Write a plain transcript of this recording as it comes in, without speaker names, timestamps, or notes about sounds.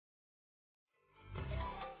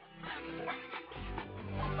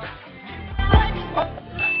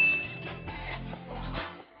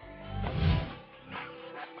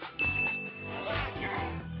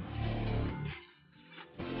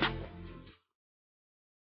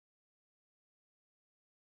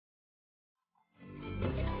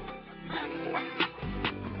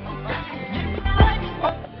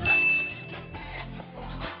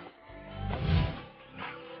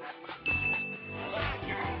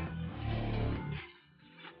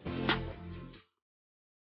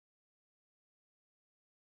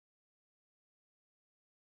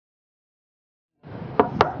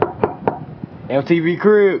MTV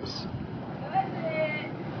Cribs.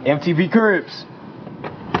 MTV Cribs.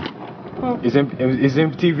 It's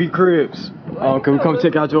MTV Cribs. Can we come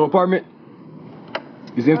check out your apartment?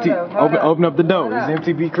 It's empty. Open up the door. It's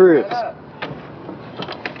MTV Cribs.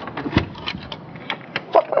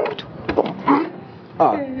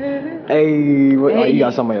 Hey, what, oh, you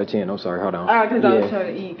got something on your chin. I'm sorry. Hold on. Because I was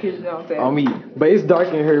trying to eat, because you know what I'm saying. On me. But it's dark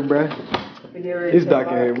in here, bruh. It's dark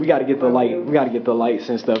in here. We gotta get the light. We gotta get the lights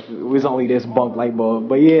and stuff. It's only this bunk light bulb.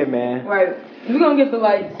 But yeah, man. Right. We're gonna get the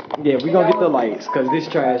lights. Yeah, we gonna get the lights, because this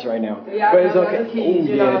trash right now. Yeah, but it's okay. Ooh,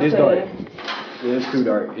 yeah, this dark. Yeah, it's too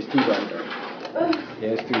dark. It's too dark. Yeah,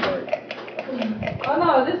 it's too dark. Oh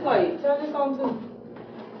no, this light. Turn this on too.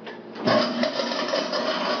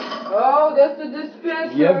 Oh, that's the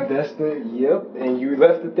dispenser. Yep, that's the, and you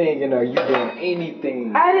left the thing in there. You doing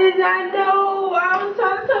anything. I did not know. I was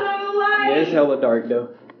trying to turn on the light. Yeah, it's hella dark though.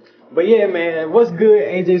 But yeah, man, what's good?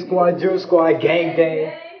 AJ Squad, Drill Squad, gang.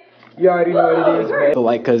 You already know what it is, man.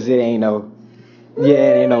 Like, cause it ain't no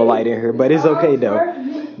light in here, but it's okay though.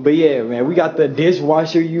 But yeah, man, we got the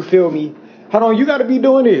dishwasher, you feel me? Hold on, you gotta be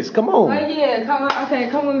doing this. Come on. Oh yeah, come on. Okay,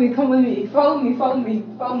 come with me. Follow me. Follow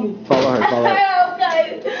her.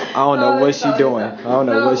 Okay. I don't know what she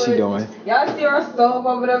doing. Y'all see our stove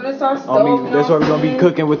over there? This our stove. That's why we're gonna be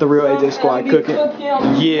cooking with the real AJ Squad cooking.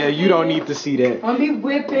 Yeah, you don't need to see that. I'm be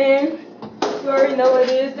whipping. You already know what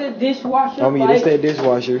it is, the dishwasher. It's that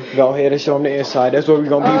dishwasher. Go ahead and show them the inside. That's what we're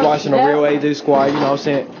gonna be watching the real AJ Squad, you know what I'm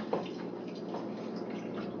saying?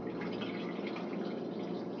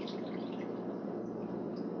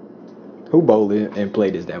 Who bowled and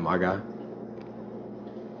played this that, my guy?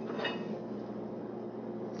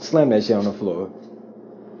 Slam that shit on the floor.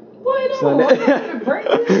 What?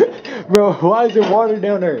 Bro, why is it water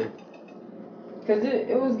down there? Because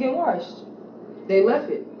it was getting washed. They left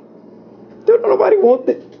it. Dude, nobody want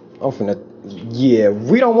it. Yeah,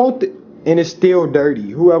 we don't want it. And it's still dirty.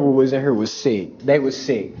 Whoever was in here was sick. They was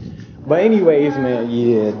sick. But anyways, man,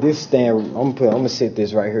 yeah, this stand, I'm gonna sit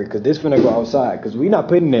this right here, because this finna go outside, because we not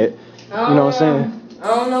putting it. You know what I'm saying? I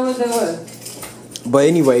don't know what that was. But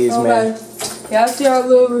anyways, man. Y'all see our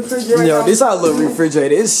little refrigerator? Yo, this our little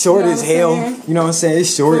refrigerator. It's short as hell. You know what I'm saying?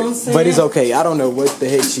 It's short, but it's okay. I don't know what the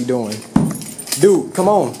heck she doing. Dude, come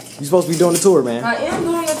on. You supposed to be doing the tour, man. I am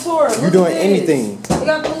doing the tour. You doing anything. We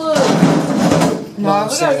got the little... No,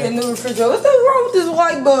 we gotta get a new refrigerator. What's wrong with this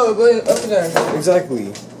white bug up there?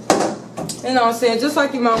 Exactly. You know what I'm saying? Just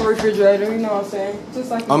like your mama refrigerator, you know what I'm saying? Just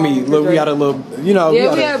like your look, we got a little, you know.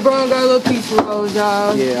 Yeah, we had Bron got a little pizza rolls,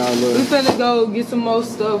 y'all. Yeah, our little. We finna go get some more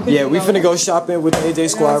stuff. Yeah, we finna go shopping with the AJ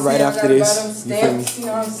Squad right after this. You feel me? You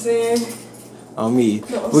know what I'm saying? On me.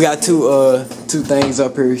 We got two things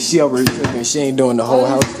up here. She over here cooking. She ain't doing the whole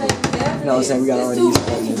house. You know what I'm saying? We got all these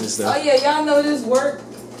things and stuff. Oh yeah, y'all know this work.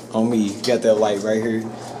 On me. Got that light right here.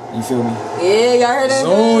 You feel me? Yeah, y'all heard that?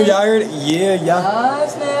 Zoom, y'all heard it? Yeah, y'all. Oh,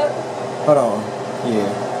 snap. Hold on.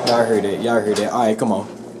 Yeah, y'all heard it. All right, come on,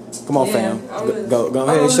 fam. Go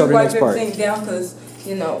ahead and show the next part. Down because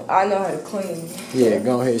you know I know how to clean. Yeah,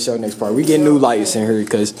 go ahead and show the next part. We get new lights in here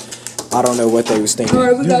because I don't know what they was thinking.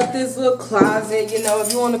 Alright, we got this little closet. You know,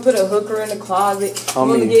 if you want to put a hooker in the closet,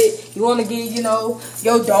 you want to get you know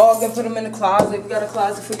your dog and put him in the closet. We got a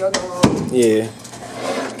closet for your dog. Yeah.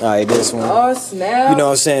 Alright, this one. Oh snap! You know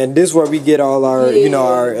what I'm saying? This is where we get all our,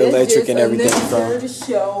 our electric and everything from.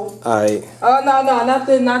 Show. Alright. Oh no, not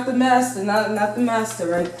the master, not the master,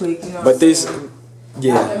 right quick. You know. But this,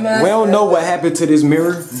 yeah, we don't know what happened to this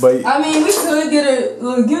mirror, but I mean, we could get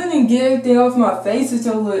get everything off my face with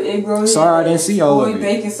your little egg roll. Sorry, I didn't see all of it.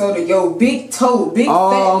 Baking soda, yo, big toe, big fat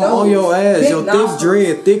nose, on your ass, yo, thick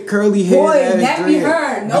dread, thick curly hair, ass dread.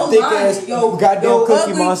 Hair, no thick ass, yo, goddamn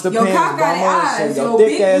Cookie Monster pants, eyes, your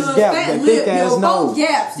thick ass gap, that thick ass nose,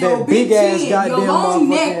 that big ass goddamn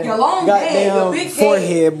goddamn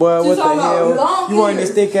forehead, boy. What the hell? You wearing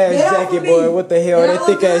this thick ass jacket, boy? What the hell? That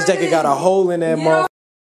thick ass jacket got a hole in that motherfucker.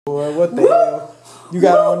 Boy, what the hell? You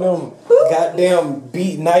got on them goddamn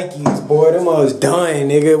beat Nikes, boy. Them was done,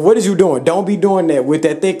 nigga. What is you doing? Don't be doing that with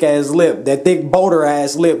that thick ass lip, that thick boulder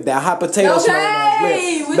ass lip, that hot potato smelling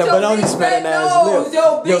ass lip, that bologna smelling ass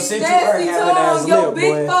lip, yo, since you are having ass lip,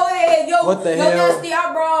 boy. What the hell? Nasty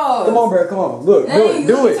eyebrows. Come on, bro. Come on. Look,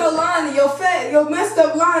 do it. Your lining, your fat, your messed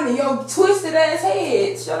up lining, your twisted ass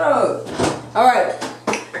head. Shut up. All right.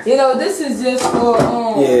 You know, this is just for,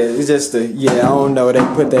 yeah, it's just I don't know, they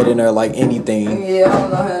put that in there like anything. Yeah, I don't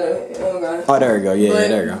know how to, okay. Oh, there you go, yeah,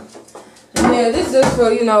 there you go. Yeah, this is just for,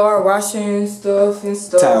 you know, our washing stuff and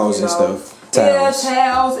stuff. Towels and stuff. Towels. Yeah,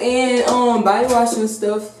 towels and, body washing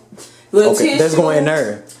stuff. Okay, that's going in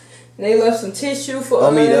there. And they left some tissue for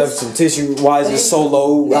us. I mean, they left some tissue. Why is it so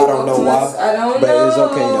low? I don't know why. I don't know. But it's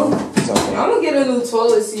okay though. It's okay. I'm gonna get a new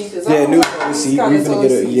toilet seat. New toilet seat. We finna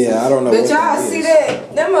get a. Yeah, I don't know. But y'all see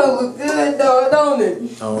that? That must look good though, don't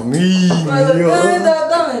it? On me. Must look good though,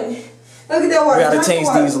 don't it? Look at that water. We gotta change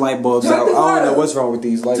these light bulbs out. I don't know what's wrong with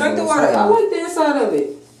these light bulbs. Drink the water. I like the inside of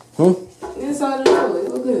it. The inside of the toilet.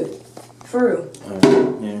 Look good. For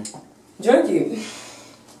real. Yeah. Drink it.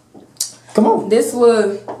 Come on. This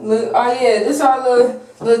little oh yeah, this our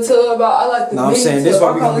little tub. I like the mini I'm saying tub. this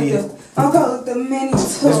why we gonna be. I call it the mini tub.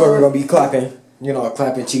 This is where we're gonna be clapping. You know,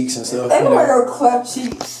 clapping cheeks and stuff. Ain't nobody gonna clap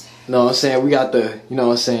cheeks. No, I'm saying we got the. You know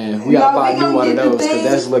what I'm saying. We gotta buy new one of those because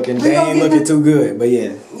that's looking. They ain't looking too good, but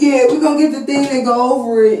yeah. Yeah, we gonna get the thing that go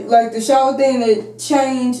over it, like the shower thing that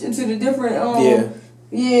change into the different.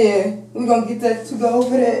 Yeah, we gonna get that to go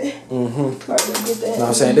over that. Get that. No,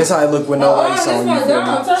 I'm saying this how it look with no lights on. This one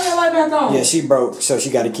down. Turn your light back on. Yeah, she broke, so she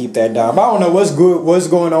got to keep that down. But I don't know what's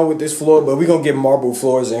going on with this floor, but we gonna get marble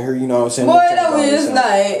floors in here. You know what I'm saying? Boy, that was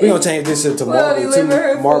nice. We gonna change this into marble too.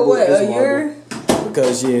 Marble what, a year?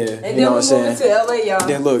 Because and you know what I'm saying. To LA, y'all.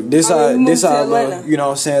 Then look, this how you know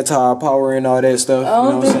what I'm saying, to our power and all that stuff. I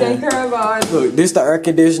don't think they care about it. Look, this the air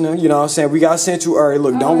conditioner. You know what I'm saying. We got central air.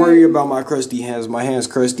 Look, don't worry about my crusty hands. My hands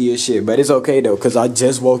crusty as shit, but it's okay though, cause I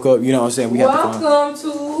just woke up. You know what I'm saying. We have to. Welcome to.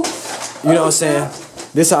 You know what I'm saying.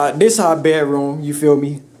 This our bedroom. You feel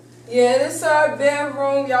me? Yeah, this our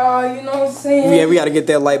bedroom, y'all. You know what I'm saying? Yeah, we gotta get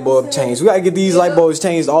that light bulb changed. We gotta get these light bulbs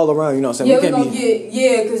changed all around. You know what I'm saying? Yeah, we gonna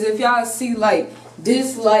get cause if y'all see like.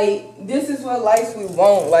 This light, this is what lights we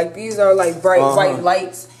want. Like these are like bright white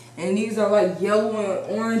lights, and these are like yellow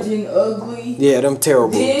and orange and ugly. Yeah, them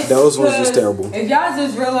terrible. Those ones just terrible. If y'all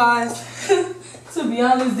just realize, to be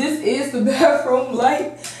honest, this is the bathroom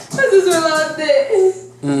light. I just realized that.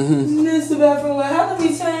 This is the bathroom light. How did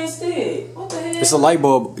we change it? What the hell? It's a light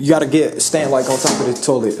bulb. You gotta stand like on top of the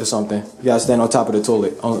toilet or something. You gotta stand on top of the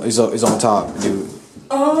toilet. It's on top, dude.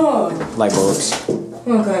 Oh. Light bulbs.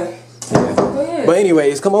 Okay. Yeah. But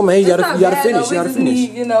anyways, come on, man. You gotta finish. You gotta finish.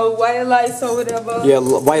 Need, you know, white lights or whatever. Yeah,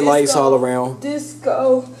 white lights all around.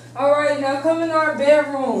 Disco. All right, now come in our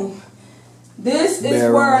bedroom. This is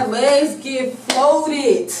where our legs get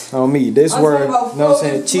floated. On me. This where, you know what I'm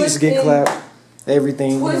saying, cheeks get clapped.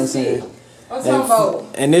 Everything. You know what I'm saying. I'm talking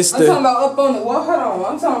about. And this I'm talking about up on the wall. Hold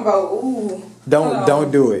on. I'm talking about. Ooh.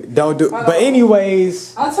 Don't do it. Don't do. But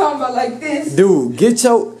anyways. I'm talking about like this. Dude, get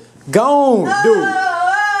your gone, dude.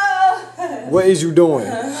 What is you doing?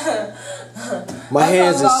 My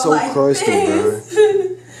hands are so crusty, bro.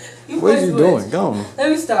 What is you doing? Go on. Let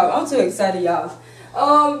me stop. I'm too excited, y'all.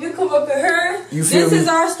 You come up in here. This is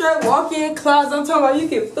our straight walk-in closet. I'm talking about you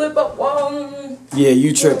can flip up. Yeah,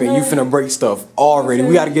 you tripping. You finna break stuff already.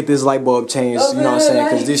 We gotta get this light bulb changed. You know what I'm saying?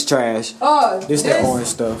 Cause this trash. This the orange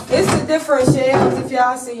stuff. It's the different shelves. If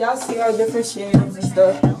y'all see our different shelves and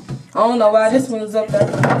stuff. I don't know why this one is up there.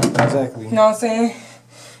 Exactly. You know what I'm saying?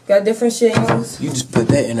 Got different shelves. You just put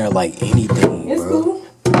that in there like anything, It's cool.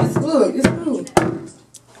 It's good. It's good.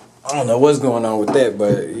 I don't know what's going on with that,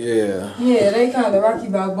 but yeah. Yeah, they kind of rocky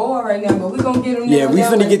balboa right now, but we gonna get them. Yeah, we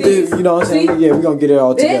finna get this. You know what I'm saying? Yeah, we gonna get it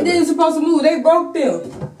all together. They didn't supposed to move. They broke them.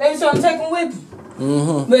 They was trying to take them with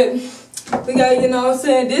them. But we got, you know what I'm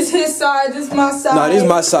saying? This his side. This my side. No, this is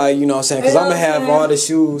my side. You know what I'm saying? Because I'm gonna have all the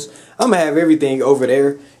shoes. I'm gonna have everything over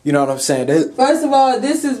there. You know what I'm saying? First of all,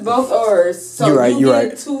 this is both ours. So you're right. You're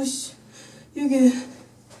right. You get.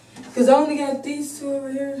 Because I only got these two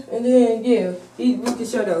over here. And then, yeah, we can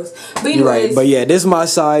show those. But anyways, you're right. But yeah, this is my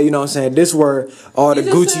side. You know what I'm saying? This where all the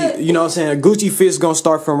Gucci, you know what I'm saying? Gucci fits going to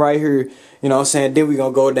start from right here. You know what I'm saying? Then we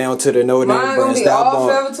going to go down to the No Name Brand Style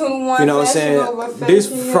Bump. You know what I'm saying?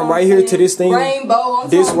 This, from right here to this thing,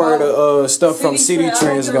 this where the stuff from City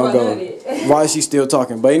Trends going to go. Why is she still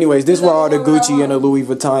talking? But anyways, this where all the Gucci and the Louis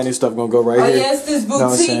Vuitton and stuff going to go right here. Oh, yes, this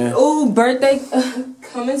boutique. Ooh, birthday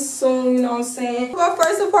coming soon, you know what I'm saying? My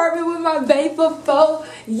first apartment with my babe for 4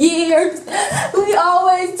 years. We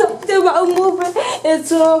always talked about moving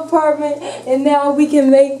into an apartment, and now we can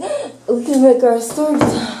make our story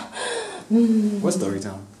time. What story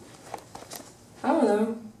time? I don't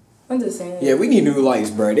know. I'm just saying. Yeah, we need new lights,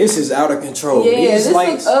 bro. This is out of control. Yeah, this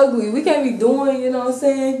looks ugly. We can't be doing, you know what I'm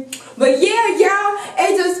saying? But yeah, y'all,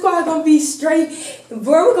 AJ Squad gonna be straight.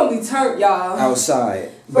 Bro, we're gonna be turned, y'all.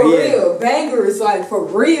 Outside. For real. Bangers, like, for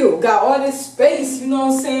real. Got all this space, you know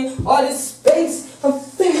what I'm saying? All this space.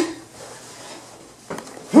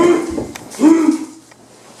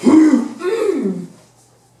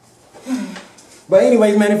 But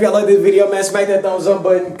anyways, man, if y'all like this video, man, smack that thumbs up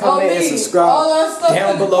button, comment and subscribe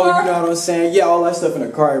down below. You know what I'm saying? Yeah, all that stuff in the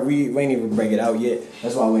card. We ain't even break it out yet.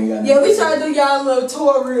 That's why we ain't got. Yeah, we try to do y'all a little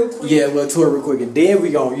tour real quick. Yeah, a little tour real quick, and then we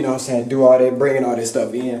gon', you know what I'm saying, do all that, bringing all this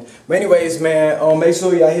stuff in. But anyways, man, make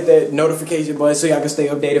sure y'all hit that notification button so y'all can stay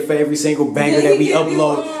updated for every single banger that we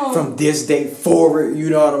upload from this date forward. You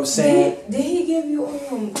know what I'm saying? Did he give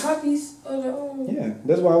you copies of the Yeah,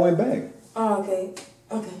 that's why I went back. Oh, okay.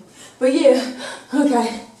 But yeah,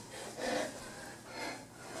 okay.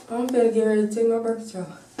 I'm finna get ready to take my birth control.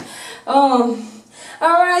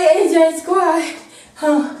 Alright, AJ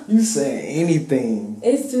Squad. You saying anything.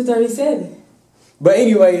 It's 2:37. But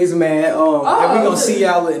anyways, man, and we gonna see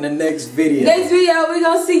y'all in the next video. Next video, we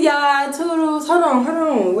gonna see y'all. Toodles. Hold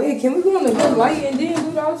on. Wait, can we go on the good light and then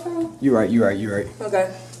do the outro? You right.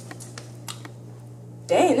 Okay.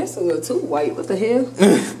 Dang, that's a little too white. What the hell?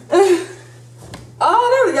 Oh,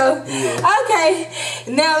 there we go. Yeah. Okay,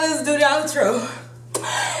 now let's do the outro.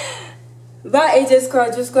 Bye, AJ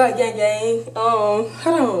Squad, Just Squad gang. Hold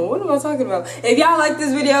on, what am I talking about? If y'all like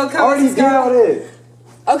this video, comment, subscribe.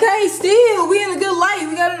 Okay, still, we in a good light.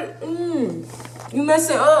 We gotta, you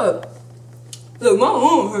messing up. Look, my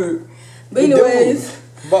arm hurt. But anyways.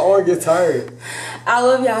 My arm get tired. I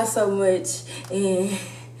love y'all so much, and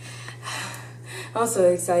I'm so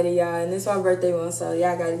excited, y'all, and this is my birthday month, so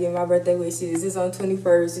y'all gotta give my birthday wishes. It's on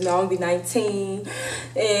 21st, you know, I'm gonna be 19,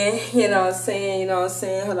 and you know what I'm saying,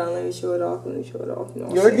 hold on, let me show it off, you know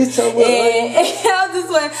what I'm saying? Get your and I'm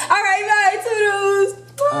just like, alright, bye, toodles.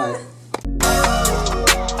 Alright.